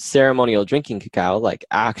 Both ceremonial drinking cacao, like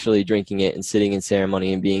actually drinking it and sitting in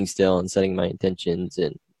ceremony and being still and setting my intentions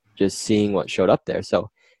and just seeing what showed up there.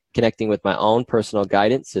 So connecting with my own personal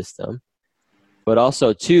guidance system, but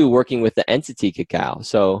also two, working with the entity cacao.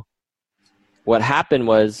 So what happened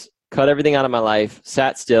was cut everything out of my life,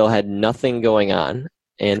 sat still, had nothing going on.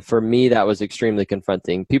 And for me, that was extremely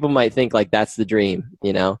confronting. People might think like that's the dream,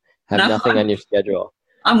 you know, have nothing on your schedule.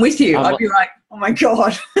 I'm with you. I'd be like, oh my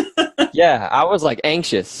God. Yeah, I was like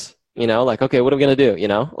anxious, you know, like, okay, what am I going to do? You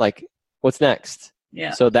know, like what's next?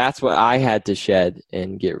 Yeah. So that's what I had to shed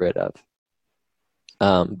and get rid of.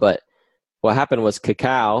 But what happened was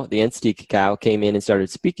cacao, the entity cacao, came in and started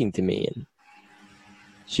speaking to me. And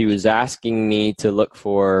she was asking me to look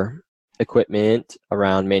for equipment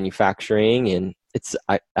around manufacturing. And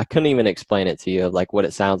I couldn't even explain it to you, like what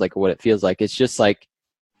it sounds like or what it feels like. It's just like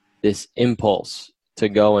this impulse to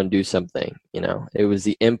go and do something, you know. It was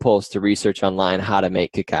the impulse to research online how to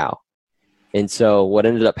make cacao. And so what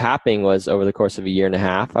ended up happening was over the course of a year and a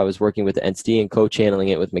half, I was working with the entity and co-channeling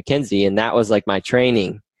it with Mackenzie. And that was like my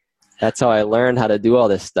training. That's how I learned how to do all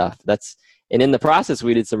this stuff. And in the process,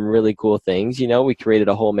 we did some really cool things. You know, we created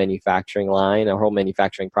a whole manufacturing line, a whole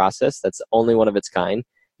manufacturing process that's only one of its kind.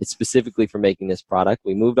 It's specifically for making this product.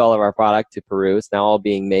 We moved all of our product to Peru. It's now all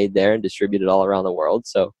being made there and distributed all around the world.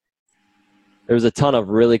 So there was a ton of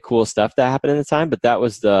really cool stuff that happened in the time, but that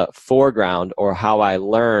was the foreground, or how I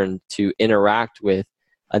learned to interact with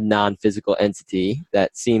a non-physical entity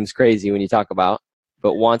that seems crazy when you talk about,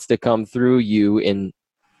 but wants to come through you and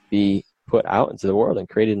be put out into the world and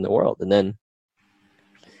created in the world. And then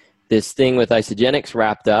this thing with Isogenics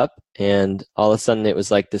wrapped up, and all of a sudden it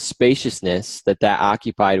was like the spaciousness that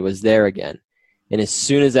occupied was there again. And as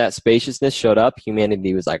soon as that spaciousness showed up,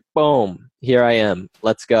 huMANity was like, boom, here I am,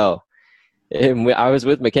 let's go. And I was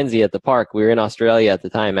with Mackenzie at the park. We were in Australia at the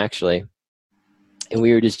time, actually. And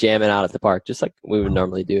we were just jamming out at the park, just like we would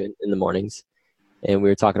normally do in the mornings. And we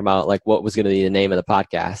were talking about like what was going to be the name of the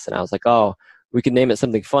podcast. And I was like, oh, we could name it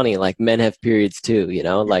something funny, like Men Have Periods Too, you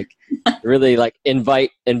know, like really like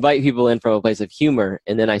invite people in from a place of humor.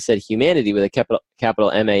 And then I said huMANity with a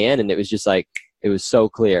capital MAN. And it was just like, it was so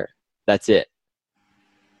clear. That's it.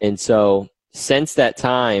 And so since that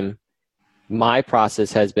time, my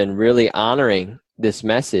process has been really honoring this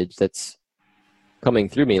message that's coming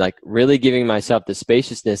through me, like really giving myself the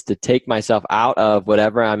spaciousness to take myself out of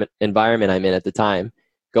whatever environment I'm in at the time,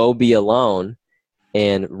 go be alone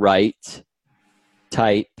and write,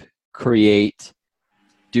 type, create,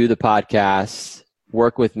 do the podcast,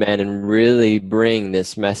 work with men, and really bring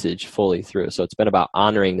this message fully through. So it's been about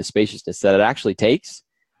honoring the spaciousness that it actually takes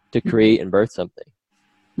to create and birth something.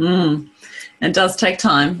 It does take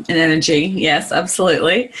time and energy. Yes,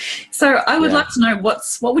 absolutely. So I would like to know what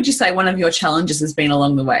would you say one of your challenges has been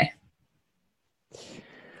along the way?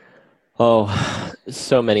 Oh,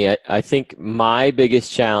 so many. I think my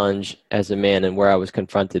biggest challenge as a man and where I was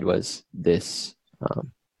confronted was this.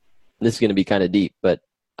 This is going to be kind of deep, but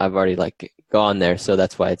I've already like gone there, so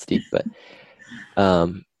that's why it's deep. But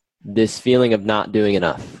this feeling of not doing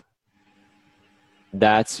enough.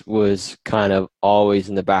 That was kind of always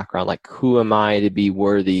in the background. Like, who am I to be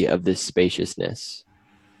worthy of this spaciousness?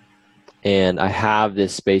 And I have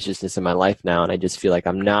this spaciousness in my life now, and I just feel like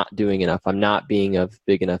I'm not doing enough. I'm not being of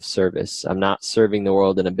big enough service. I'm not serving the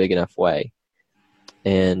world in a big enough way.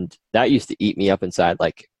 And that used to eat me up inside,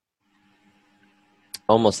 like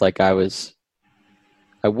almost like I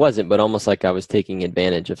wasn't, but almost like I was taking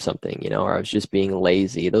advantage of something, you know, or I was just being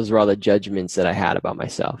lazy. Those were all the judgments that I had about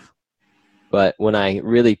myself. But when I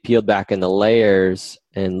really peeled back in the layers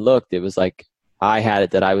and looked, it was like I had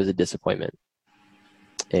it that I was a disappointment.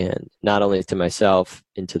 And not only to myself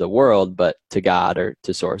and to the world, but to God or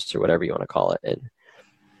to source or whatever you want to call it. And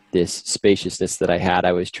this spaciousness that I had,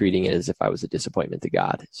 I was treating it as if I was a disappointment to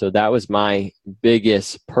God. So that was my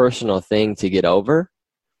biggest personal thing to get over,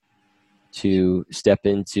 to step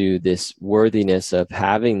into this worthiness of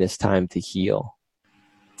having this time to heal.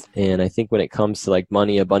 And I think when it comes to like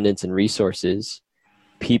money, abundance, and resources,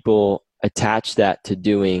 people attach that to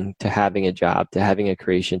doing, to having a job, to having a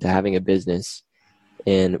creation, to having a business.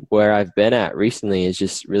 And where I've been at recently is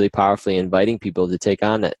just really powerfully inviting people to take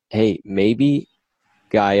on that, hey, maybe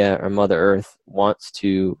Gaia or Mother Earth wants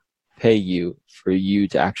to pay you for you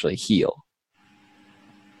to actually heal.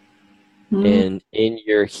 And in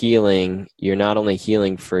your healing, you're not only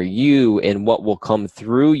healing for you and what will come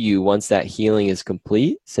through you once that healing is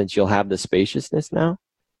complete, since you'll have the spaciousness now,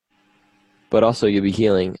 but also you'll be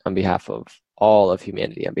healing on behalf of all of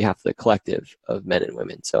humanity, on behalf of the collective of men and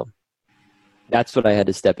women. So that's what I had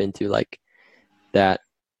to step into, like that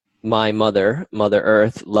my Mother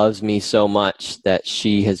Earth, loves me so much that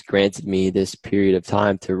she has granted me this period of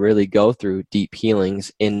time to really go through deep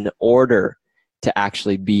healings in order to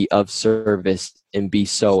actually be of service and be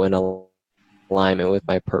so in alignment with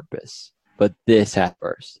my purpose. But this happened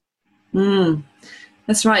first.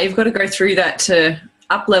 That's right. You've got to go through that to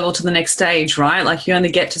up level to the next stage, right? Like you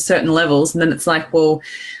only get to certain levels and then it's like, well,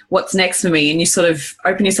 what's next for me? And you sort of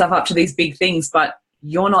open yourself up to these big things, but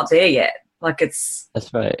you're not there yet. Like That's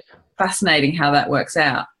right. Fascinating how that works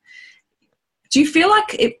out. Do you feel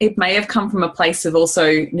like it may have come from a place of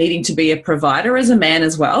also needing to be a provider as a man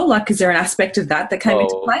as well? Like, is there an aspect of that came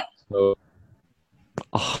into play?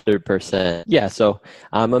 100%. Yeah. So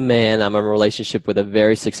I'm a man. I'm in a relationship with a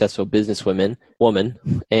very successful woman,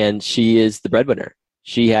 and she is the breadwinner.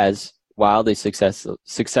 She has wildly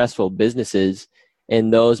successful businesses,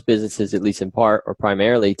 and those businesses, at least in part or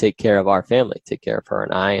primarily, take care of our family, take care of her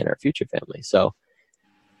and I and our future family. So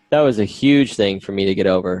that was a huge thing for me to get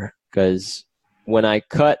over, because when I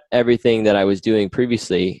cut everything that I was doing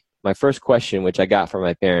previously, my first question, which I got from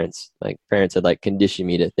my parents, like parents had like conditioned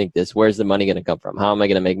me to think this: where's the money going to come from? How am I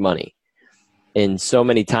going to make money? And so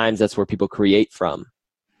many times that's where people create from.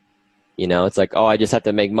 You know, it's like, oh, I just have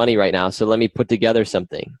to make money right now, so let me put together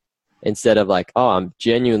something. Instead of like, oh, I'm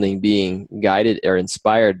genuinely being guided or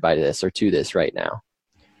inspired by this or to this right now.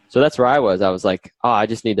 So that's where I was. I was like, oh, I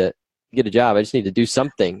just need to get a job. I just need to do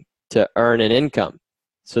something to earn an income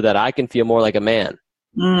so that I can feel more like a man.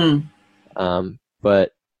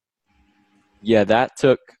 But yeah, that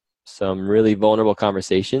took some really vulnerable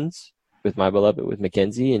conversations with my beloved, with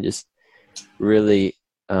Mackenzie, and just really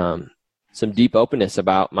some deep openness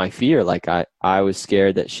about my fear. Like I was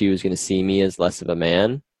scared that she was going to see me as less of a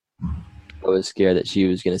man. I was scared that she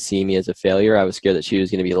was going to see me as a failure. I was scared that she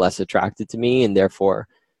was going to be less attracted to me, and therefore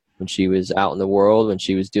when she was out in the world, when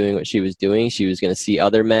she was doing what she was doing, she was going to see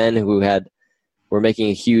other men who were making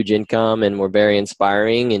a huge income and were very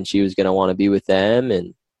inspiring, and she was going to want to be with them.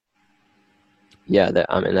 And yeah,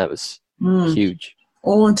 that was huge.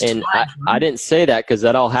 All intertwined, and I didn't say that because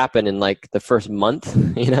that all happened in like the first month,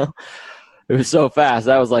 you know. It was so fast.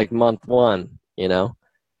 That was like month 1, you know.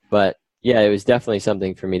 But yeah, it was definitely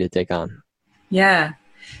something for me to take on. Yeah.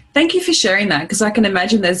 Thank you for sharing that, because I can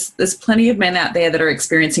imagine there's plenty of men out there that are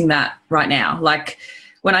experiencing that right now. Like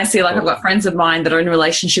when I see, like I've got friends of mine that are in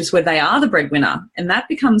relationships where they are the breadwinner, and that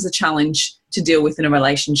becomes a challenge to deal with in a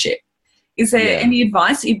relationship. Is there any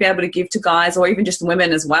advice that you'd be able to give to guys, or even just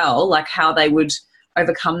women as well, like how they would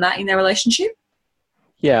overcome that in their relationship?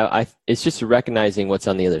 Yeah, it's just recognizing what's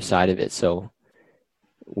on the other side of it. So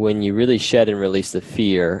when you really shed and release the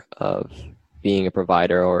fear of being a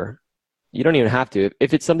provider, or you don't even have to,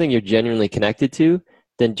 if it's something you're genuinely connected to,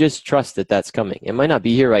 then just trust that that's coming. It might not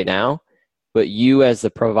be here right now, but you as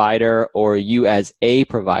the provider, or you as a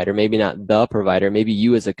provider, maybe not the provider, maybe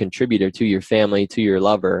you as a contributor to your family, to your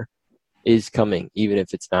lover, is coming, even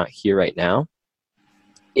if it's not here right now,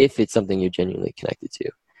 if it's something you're genuinely connected to.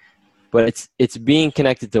 But it's being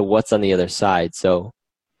connected to what's on the other side. So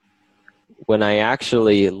when I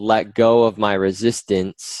actually let go of my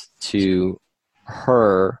resistance to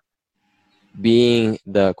her being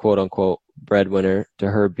the quote unquote breadwinner,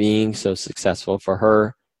 to her being so successful, for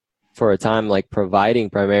her for a time like providing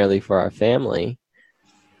primarily for our family,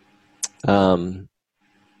 I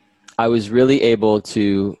was really able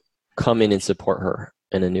to come in and support her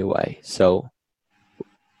in a new way. So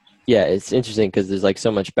yeah, it's interesting because there's like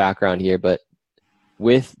so much background here, but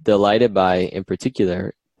with Delighted By in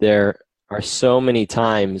particular, there are so many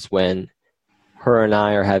times when her and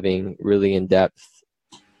I are having really in-depth,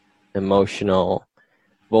 emotional,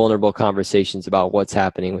 vulnerable conversations about what's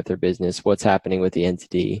happening with her business, what's happening with the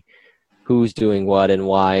entity, who's doing what and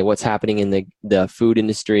why, what's happening in the food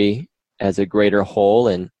industry as a greater whole,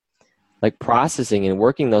 and like processing and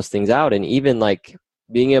working those things out, and even like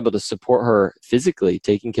being able to support her physically,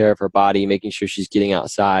 taking care of her body, making sure she's getting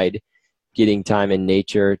outside, getting time in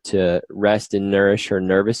nature to rest and nourish her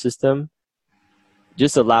nervous system,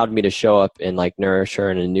 just allowed me to show up and like nourish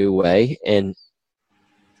her in a new way. And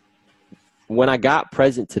when I got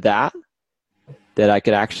present to that I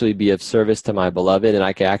could actually be of service to my beloved, and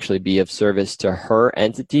I could actually be of service to her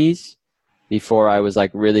entities before I was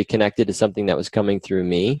like really connected to something that was coming through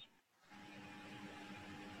me.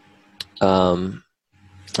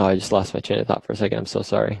 Oh, I just lost my train of thought for a second. I'm so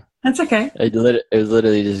sorry. That's okay. It was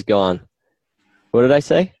literally just gone. What did I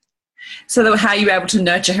say? So how you were able to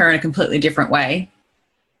nurture her in a completely different way?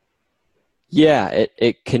 Yeah,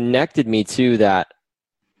 it connected me to that.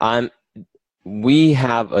 We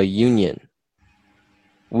have a union.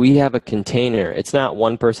 We have a container. It's not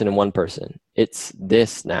one person and one person. It's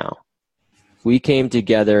this now. We came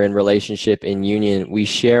together in relationship, in union. We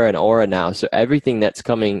share an aura now. So everything that's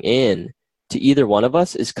coming in to either one of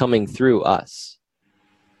us is coming through us.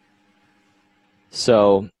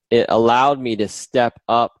 So it allowed me to step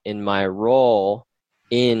up in my role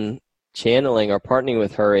in channeling or partnering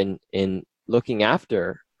with her in looking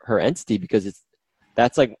after her entity, because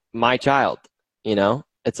that's like my child, you know?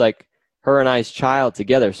 It's like her and I's child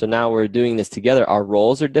together. So now we're doing this together. Our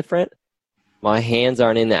roles are different. My hands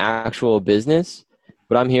aren't in the actual business,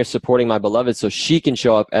 but I'm here supporting my beloved so she can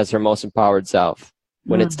show up as her most empowered self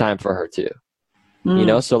when it's time for her to, you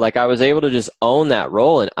know? So like I was able to just own that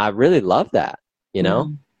role, and I really love that, you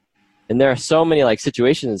know? And there are so many like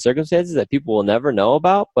situations and circumstances that people will never know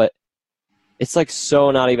about, but it's like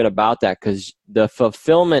so not even about that, because the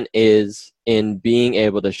fulfillment is in being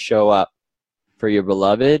able to show up for your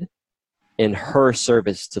beloved in her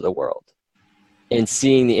service to the world, and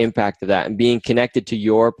seeing the impact of that and being connected to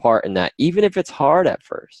your part in that, even if it's hard at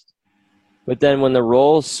first. But then when the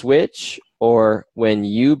roles switch, or when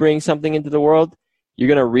you bring something into the world, you're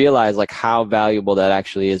going to realize like how valuable that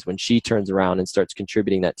actually is when she turns around and starts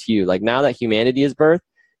contributing that to you. Like now that huMANity is birthed,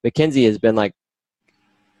 Mackenzie has been like,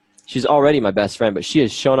 she's already my best friend, but she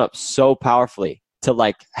has shown up so powerfully to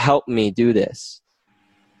like help me do this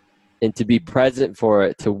and to be present for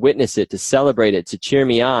it, to witness it, to celebrate it, to cheer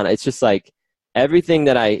me on. It's just like everything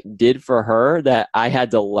that I did for her that I had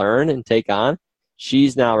to learn and take on,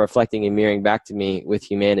 she's now reflecting and mirroring back to me with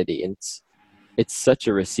huMANity. And it's such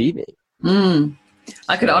a receiving.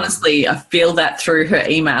 I could honestly feel that through her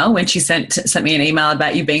email when she sent me an email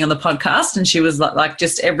about you being on the podcast, and she was like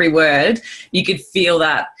just every word, you could feel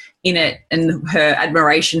that in it, and her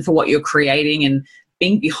admiration for what you're creating and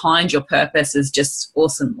being behind your purpose is just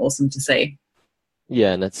awesome to see.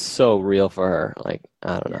 Yeah, and that's so real for her. Like,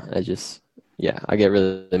 I don't know. I get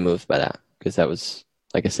really moved by that, because that was,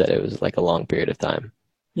 like I said, it was like a long period of time.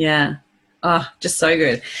 Yeah. Oh, just so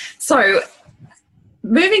good. So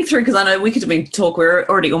moving through, because I know we could talk, we're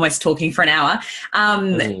already almost talking for an hour.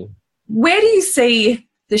 Where do you see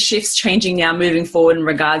the shifts changing now moving forward in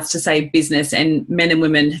regards to, say, business and men and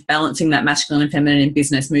women balancing that masculine and feminine in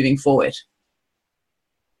business moving forward?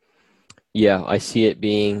 Yeah, I see it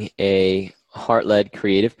being a heart-led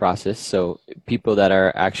creative process. So people that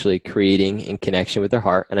are actually creating in connection with their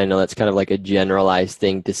heart. And I know that's kind of like a generalized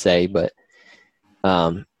thing to say, but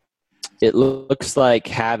it looks like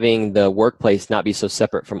having the workplace not be so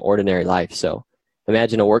separate from ordinary life. So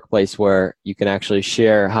imagine a workplace where you can actually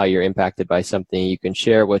share how you're impacted by something. You can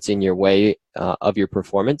share what's in your way of your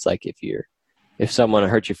performance. Like if someone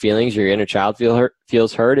hurt your feelings, or your inner child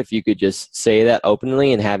feels hurt, if you could just say that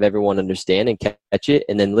openly and have everyone understand and catch it,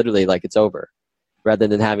 and then literally like it's over, rather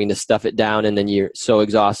than having to stuff it down and then you're so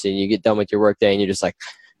exhausted and you get done with your workday and you're just like,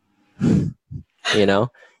 you know?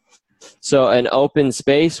 So an open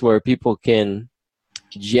space where people can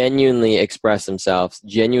genuinely express themselves,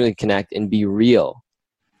 genuinely connect, and be real,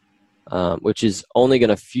 which is only going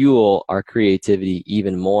to fuel our creativity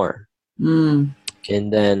even more. And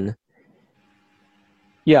then,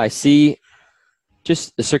 I see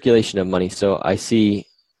just the circulation of money. So I see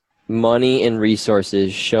money and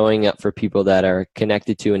resources showing up for people that are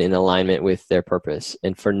connected to and in alignment with their purpose,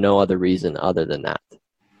 and for no other reason other than that.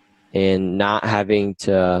 And not having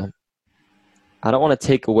to, I don't want to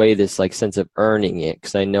take away this like sense of earning it,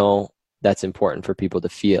 because I know that's important for people to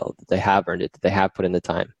feel that they have earned it, that they have put in the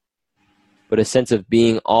time. But a sense of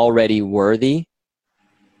being already worthy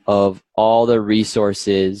of all the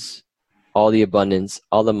resources, all the abundance,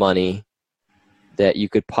 all the money that you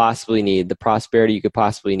could possibly need, the prosperity you could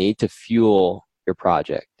possibly need to fuel your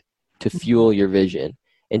project, to fuel your vision,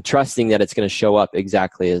 and trusting that it's going to show up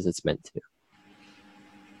exactly as it's meant to.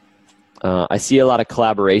 I see a lot of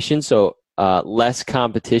collaboration. So less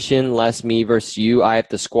competition, less me versus you. I have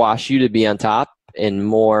to squash you to be on top, and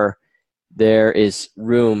more there is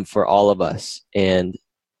room for all of us. And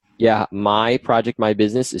yeah, my project, my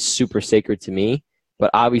business is super sacred to me,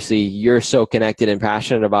 but obviously you're so connected and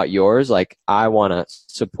passionate about yours. Like I want to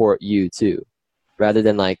support you too, rather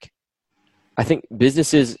than like, I think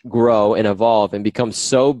businesses grow and evolve and become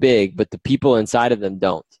so big, but the people inside of them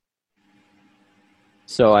don't.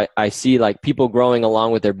 So I see like people growing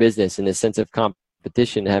along with their business in this sense of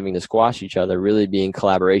competition, having to squash each other, really being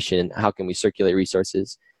collaboration. How can we circulate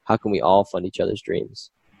resources? How can we all fund each other's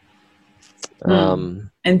dreams? And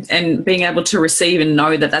being able to receive and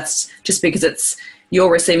know that that's just because it's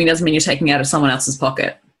you're receiving doesn't mean you're taking out of someone else's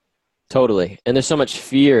pocket. Totally. And there's so much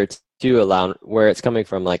fear to allow where it's coming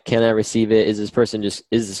from. Like, can I receive it? Is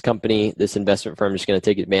this company, this investment firm just going to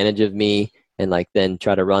take advantage of me and like then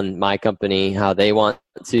try to run my company how they want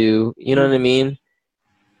to, you know what I mean?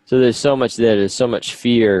 So there's so much there. There's so much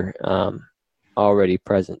fear already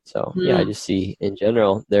present. So yeah, I just see in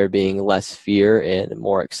general there being less fear and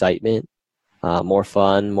more excitement more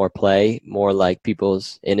fun, more play, more like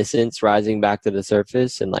people's innocence rising back to the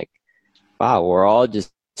surface. And like, wow, we're all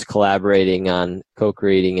just collaborating on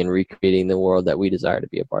co-creating and recreating the world that we desire to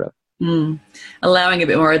be a part of. Allowing a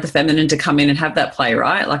bit more of the feminine to come in and have that play,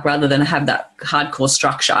 right? Like rather than have that hardcore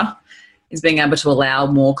structure, is being able to allow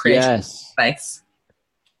more creative space.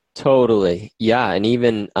 Totally. Yeah. And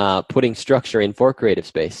even putting structure in for creative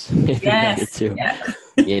space. If you needed to. Yeah.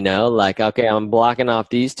 You know, like, okay, I'm blocking off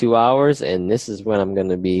these 2 hours and this is when I'm going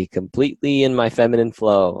to be completely in my feminine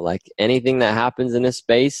flow. Like anything that happens in this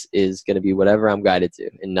space is going to be whatever I'm guided to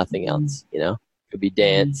and nothing else, you know. It could be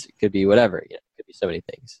dance, it could be whatever, you know, it could be so many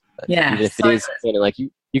things. But even if it is like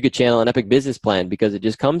you could channel an epic business plan because it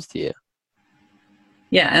just comes to you.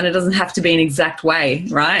 Yeah, and it doesn't have to be an exact way,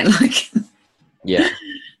 right? Like yeah.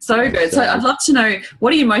 So good. So I'd love to know,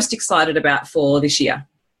 what are you most excited about for this year?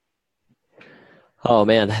 Oh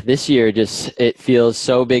man, this year it feels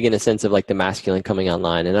so big in a sense of like the masculine coming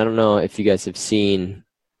online. And I don't know if you guys have seen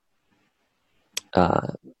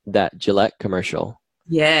that Gillette commercial.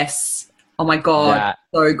 Yes. Oh my God.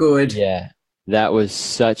 So good. Yeah. That was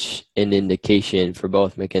such an indication for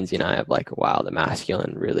both Mackenzie and I of like, wow, the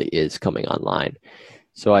masculine really is coming online.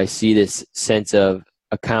 So I see this sense of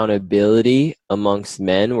accountability amongst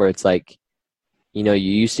men where it's like, you know,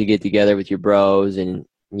 you used to get together with your bros and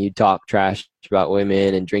you talk trash about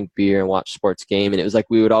women and drink beer and watch sports game. And it was like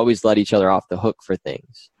we would always let each other off the hook for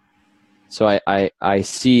things. So I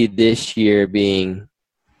see this year being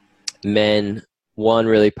men, one,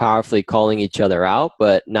 really powerfully calling each other out,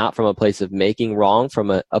 but not from a place of making wrong,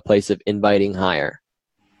 from a place of inviting higher.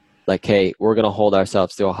 Like, hey, we're going to hold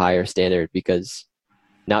ourselves to a higher standard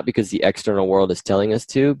not because the external world is telling us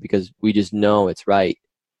to, because we just know it's right.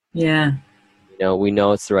 Yeah. You know, we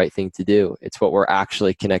know it's the right thing to do. It's what we're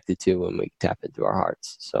actually connected to when we tap into our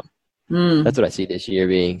hearts. So that's what I see this year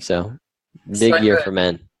being. So big year for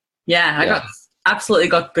men. Yeah, I absolutely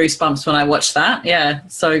got goosebumps when I watched that. Yeah,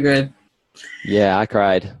 so good. Yeah, I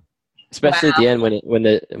cried, especially at the end when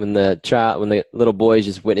the little boy is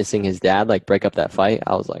just witnessing his dad like break up that fight.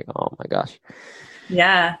 I was like, oh my gosh.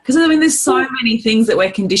 Yeah, because I mean, there's so many things that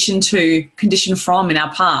we're conditioned from in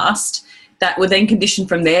our past that were then conditioned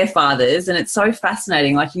from their fathers, and it's so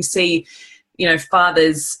fascinating. Like you see, you know,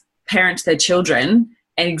 fathers parent their children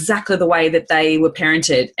and exactly the way that they were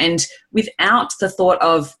parented, and without the thought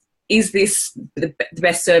of, is this the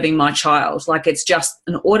best serving my child? Like it's just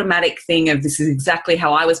an automatic thing of, this is exactly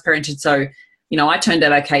how I was parented, so, you know, I turned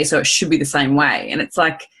out okay, so it should be the same way. And it's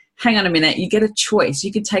like, hang on a minute, you get a choice.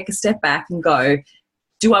 You could take a step back and go,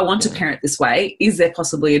 do I want to parent this way? Is there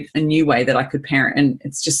possibly a new way that I could parent? And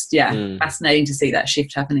it's just, fascinating to see that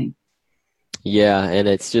shift happening. Yeah, and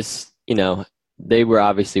it's just, you know, they were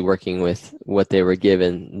obviously working with what they were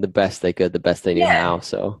given the best they could, the best they knew how.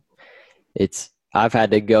 So I've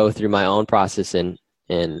had to go through my own process and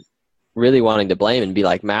really wanting to blame and be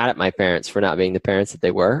like mad at my parents for not being the parents that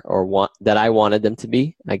they were or that I wanted them to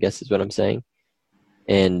be, I guess is what I'm saying.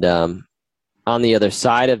 And on the other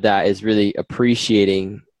side of that is really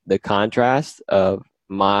appreciating the contrast of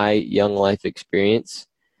my young life experience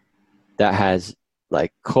that has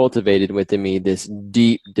like cultivated within me this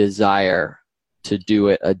deep desire to do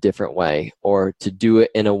it a different way, or to do it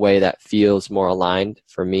in a way that feels more aligned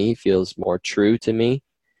for me, feels more true to me.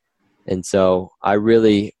 And so I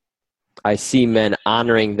see men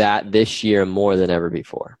honoring that this year more than ever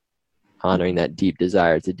before, honoring that deep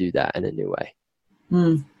desire to do that in a new way.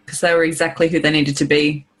 Because they were exactly who they needed to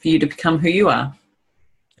be for you to become who you are.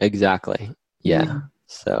 Exactly. Yeah.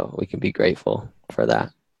 So we can be grateful for that.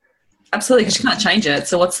 Absolutely, because you can't change it.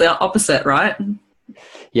 So what's the opposite, right?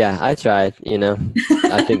 Yeah, I tried, you know.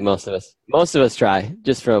 I think most of us try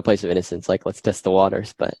just from a place of innocence, like let's test the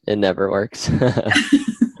waters, but it never works.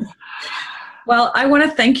 Well, I want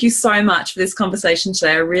to thank you so much for this conversation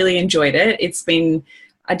today. I really enjoyed it.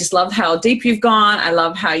 I just love how deep you've gone. I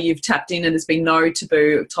love how you've tapped in and there's been no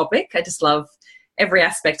taboo topic. I just love every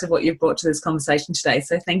aspect of what you've brought to this conversation today.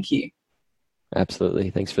 So thank you. Absolutely.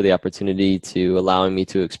 Thanks for the opportunity, to allowing me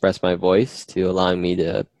to express my voice, to allow me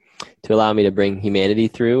to bring humanity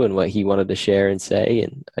through and what he wanted to share and say.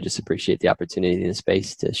 And I just appreciate the opportunity and the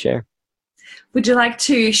space to share. Would you like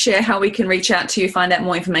to share how we can reach out to you, find out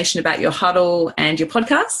more information about your huddle and your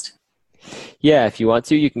podcast? Yeah, if you want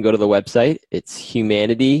to, you can go to the website. It's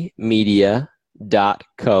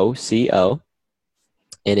humanitymedia.co.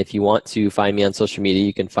 And if you want to find me on social media,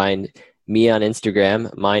 you can find me on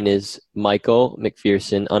Instagram. Mine is Michael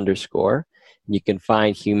McPherson _. You can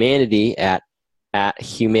find huMANity at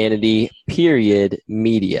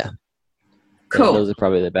humanity_media. Cool. And those are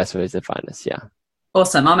probably the best ways to find us. Yeah.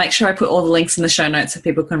 Awesome. I'll make sure I put all the links in the show notes so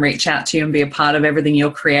people can reach out to you and be a part of everything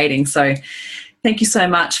you're creating. So thank you so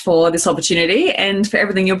much for this opportunity and for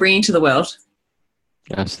everything you're bringing to the world.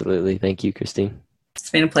 Absolutely. Thank you, Christine. It's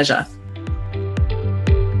been a pleasure.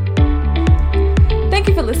 Thank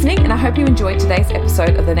you for listening, and I hope you enjoyed today's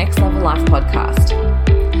episode of the Next Level Life podcast.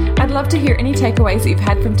 I'd love to hear any takeaways that you've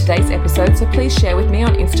had from today's episode, so please share with me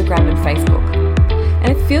on Instagram and Facebook.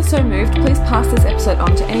 And if you feel so moved, please pass this episode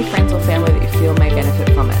on to any friends or family that you feel may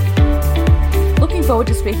benefit from it. Looking forward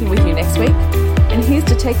to speaking with you next week, and here's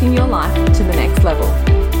to taking your life to the next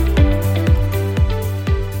level.